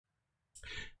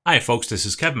Hi folks, this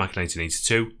is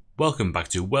KevMac1982. Welcome back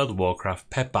to World of Warcraft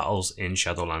Pet Battles in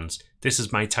Shadowlands. This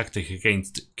is my tactic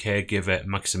against Caregiver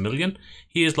Maximillian.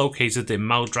 He is located in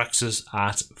Maldraxxus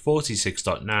at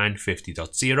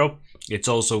 46.950.0. It's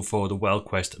also for the World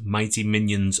Quest Mighty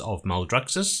Minions of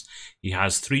Maldraxxus. He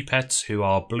has 3 pets who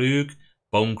are Bloog,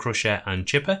 Bone Crusher and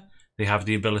Chipper. They have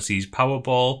the abilities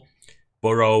Powerball,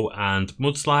 Burrow and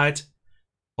Mudslide,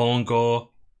 Horngore,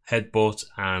 Headbutt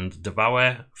and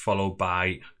Devour, followed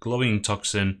by Glowing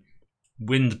Toxin,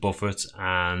 Wind Buffet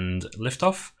and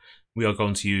Liftoff. We are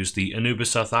going to use the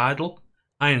Anubisath Idol,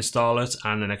 Iron Starlette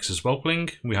and the Nexus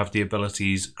Whelpling. We have the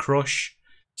abilities Crush,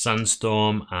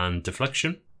 Sandstorm and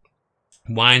Deflection,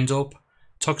 Wind Up,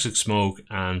 Toxic Smoke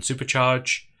and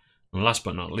Supercharge, and last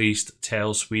but not least,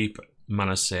 Tail Sweep,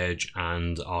 Mana Surge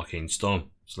and Arcane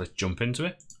Storm. So let's jump into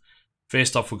it.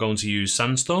 First off, we're going to use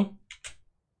Sandstorm.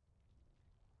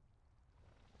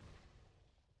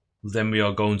 Then we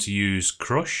are going to use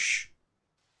Crush,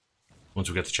 once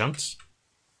we get the chance.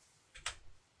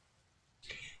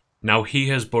 Now he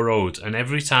has burrowed, and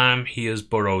every time he has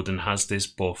burrowed and has this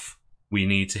buff, we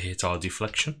need to hit our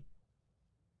deflection.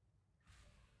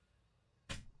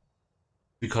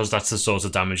 Because that's the sort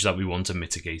of damage that we want to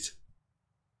mitigate.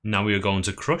 Now we are going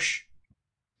to Crush.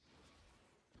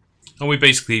 And we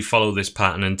basically follow this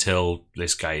pattern until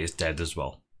this guy is dead as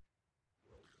well.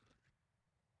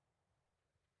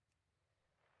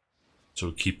 So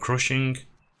keep crushing.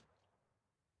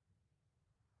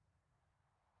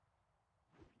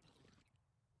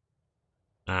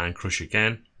 And crush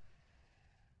again.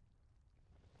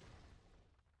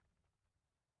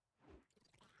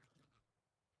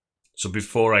 So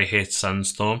before I hit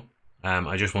Sandstorm,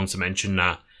 I just want to mention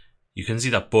that you can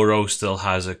see that Burrow still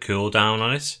has a cooldown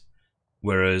on it,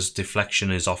 whereas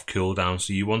Deflection is off cooldown.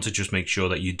 So you want to just make sure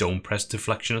that you don't press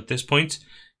Deflection at this point.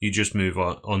 You just move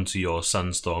on to your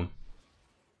Sandstorm.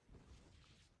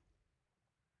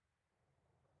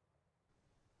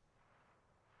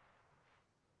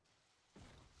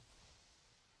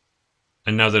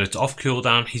 And now that it's off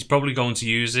cooldown, he's probably going to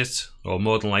use it, or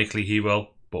more than likely he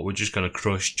will, but we're just going to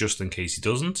Crush just in case he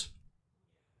doesn't.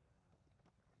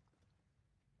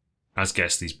 As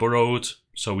guessed, he's burrowed,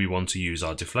 so we want to use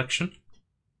our Deflection.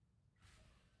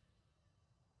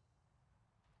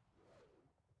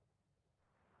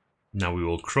 Now we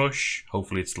will Crush,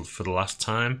 hopefully it's for the last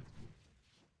time.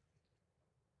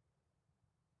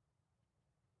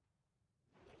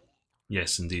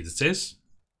 Yes, indeed it is.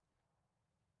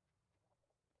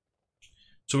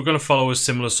 So we're going to follow a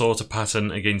similar sort of pattern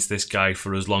against this guy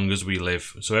for as long as we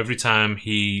live. So every time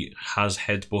he has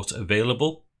Headbutt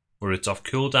available, or it's off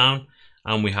cooldown,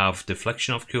 and we have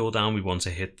Deflection off cooldown, we want to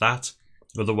hit that.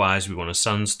 Otherwise, we want to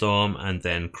Sandstorm and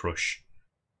then Crush.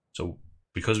 So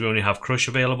because we only have Crush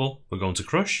available, we're going to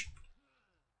Crush.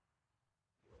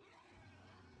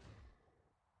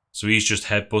 So he's just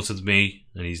headbutted me,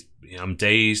 and I'm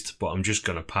dazed, but I'm just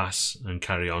going to pass and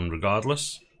carry on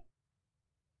regardless.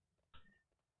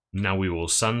 Now we will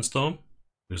Sandstorm,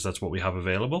 because that's what we have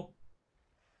available.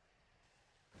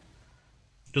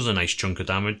 Does a nice chunk of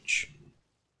damage.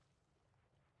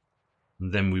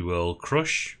 And then we will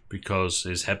Crush, because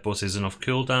his Headbutt isn't off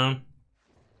cooldown.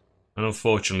 And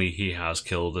unfortunately he has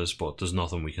killed us, but there's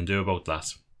nothing we can do about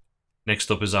that. Next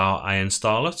up is our Iron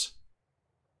Starlette.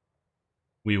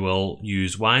 We will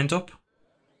use Wind Up.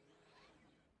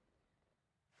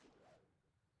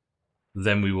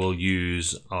 Then we will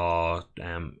use our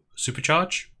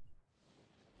Supercharge.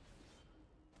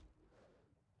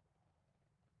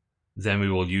 Then we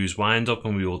will use Wind Up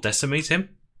and we will decimate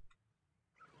him.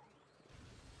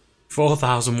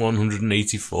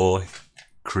 4,184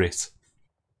 crit.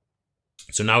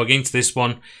 So now against this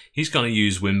one, he's going to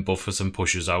use Wind Buffet and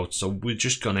push us out. So we're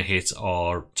just going to hit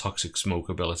our Toxic Smoke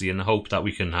ability in the hope that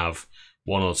we can have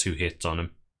 1 or 2 hits on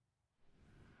him.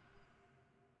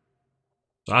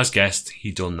 So as guessed,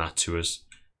 he done that to us.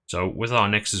 So with our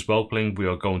Nexus Whelpling, we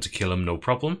are going to kill him no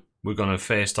problem. We're going to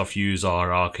first off use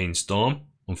our Arcane Storm.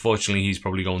 Unfortunately, he's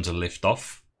probably going to lift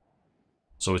off.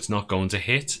 So it's not going to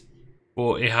hit.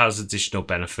 But it has additional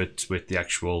benefits with the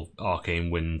actual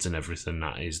Arcane Winds and everything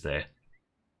that is there.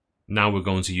 Now we're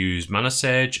going to use Mana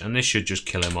Surge, and this should just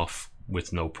kill him off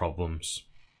with no problems.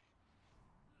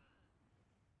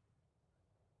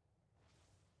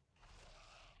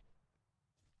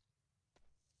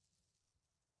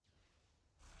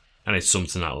 And it's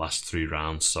something that lasts 3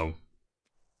 rounds, so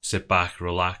sit back,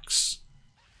 relax,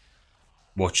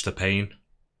 watch the pain.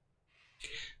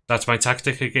 That's my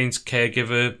tactic against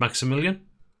Caregiver Maximillian.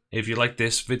 If you like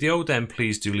this video, then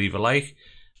please do leave a like,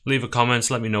 leave a comment,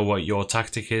 let me know what your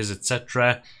tactic is,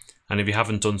 etc. And if you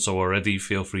haven't done so already,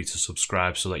 feel free to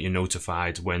subscribe so that you're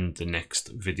notified when the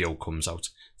next video comes out.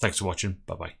 Thanks for watching.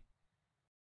 Bye bye.